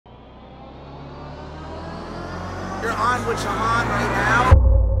You're on what you're on right now.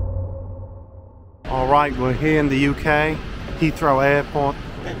 All right, we're here in the UK, Heathrow Airport.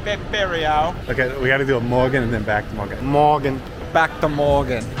 Burial. Okay, we got to do a Morgan and then back to Morgan. Morgan. Back to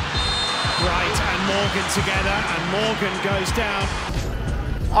Morgan. Right, and Morgan together, and Morgan goes down.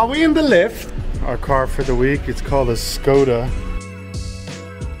 Are we in the lift? Our car for the week, it's called a Skoda.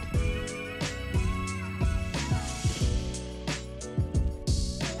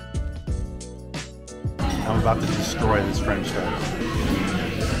 I'm about to destroy this French toast.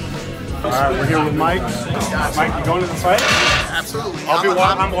 All right, we're here with Mike. Mike, you going to the fight? Absolutely.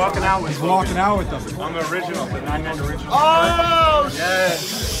 I'm walking out with. He's walking out with them. I'm the original, the 9-man original. Oh,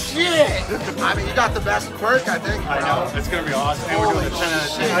 yes. shit! I mean, you got the best quirk, I think. I know, it's gonna be awesome. And we're doing the 10 out of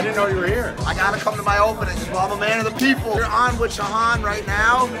 10. I didn't know you were here. I gotta come to my opening. Well, I'm a man of the people. You're on with Shahan right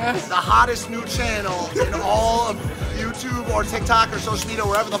now. Yes. The hottest new channel in all of YouTube or TikTok or social media,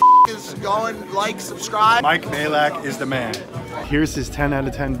 wherever the is going. Like, subscribe. Mike Majlak is the man. Here's his 10 out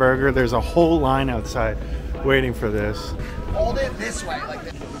of 10 burger. There's a whole line outside waiting for this. Hold it this way, like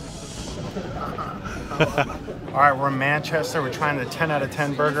this. All right, we're in Manchester. We're trying the 10 out of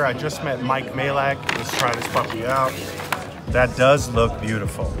 10 burger. I just met Mike Majlak. Let's try this puppy out. That does look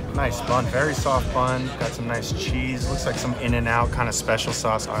beautiful. Nice bun, very soft bun. Got some nice cheese. Looks like some In-N-Out kind of special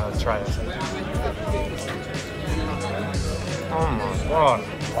sauce. All right, let's try this. Oh my God.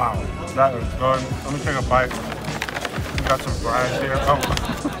 Wow, that is good. Let me take a bite. We got some fries here. Oh.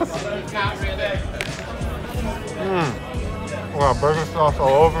 Wow, burger sauce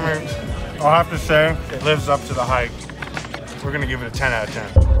all over me. I'll have to say, it lives up to the hype. We're gonna give it a 10 out of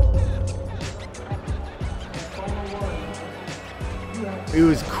 10. It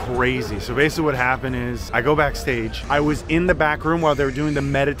was crazy. So basically what happened is I go backstage. I was in the back room while they were doing the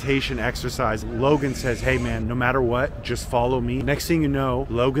meditation exercise. Logan says, hey man, no matter what, just follow me. Next thing you know,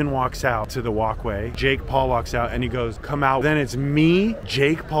 Logan walks out to the walkway. Jake Paul walks out and he goes, come out. Then it's me,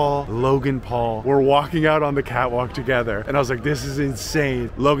 Jake Paul, Logan Paul. We're walking out on the catwalk together. And I was like, this is insane.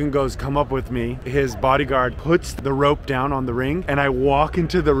 Logan goes, come up with me. His bodyguard puts the rope down on the ring and I walk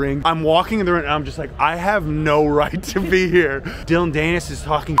into the ring. I'm walking in the ring and I'm just like, I have no right to be here. Danis is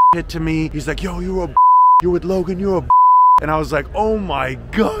talking shit to me. He's like, yo, you're with Logan, you're a and I was like, oh my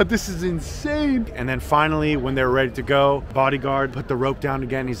God, this is insane. And then finally, when they were ready to go, bodyguard put the rope down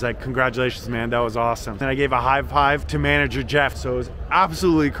again. He's like, congratulations, man, that was awesome. And I gave a high five to manager Jeff. So it was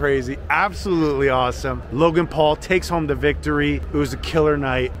absolutely crazy, absolutely awesome. Logan Paul takes home the victory. It was a killer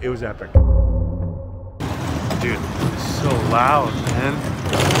night. It was epic. Dude, it's so loud, man.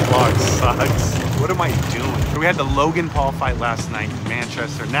 The vlog sucks. What am I doing? We had the Logan Paul fight last night in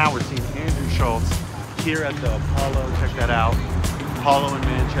Manchester. Now we're seeing Andrew Schulz here at the Apollo. Check that out. Apollo in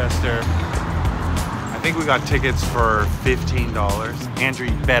Manchester. I think we got tickets for $15. Andrew,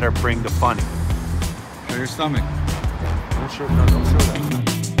 you better bring the funny. Show your stomach. Don't show that.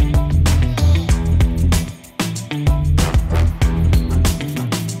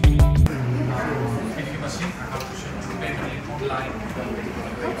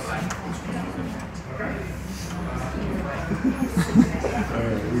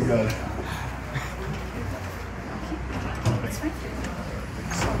 Alright, we got it.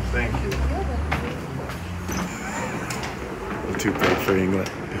 Thank you. I'm too big for England.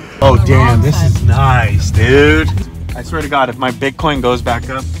 Oh damn, this is nice, dude. I swear to God, if my Bitcoin goes back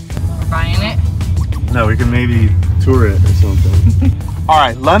up. We're buying it? No, we can maybe tour it or something.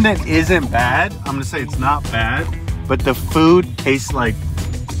 Alright, London isn't bad. I'm gonna say it's not bad, but the food tastes like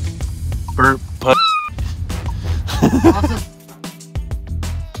burnt pussy. Also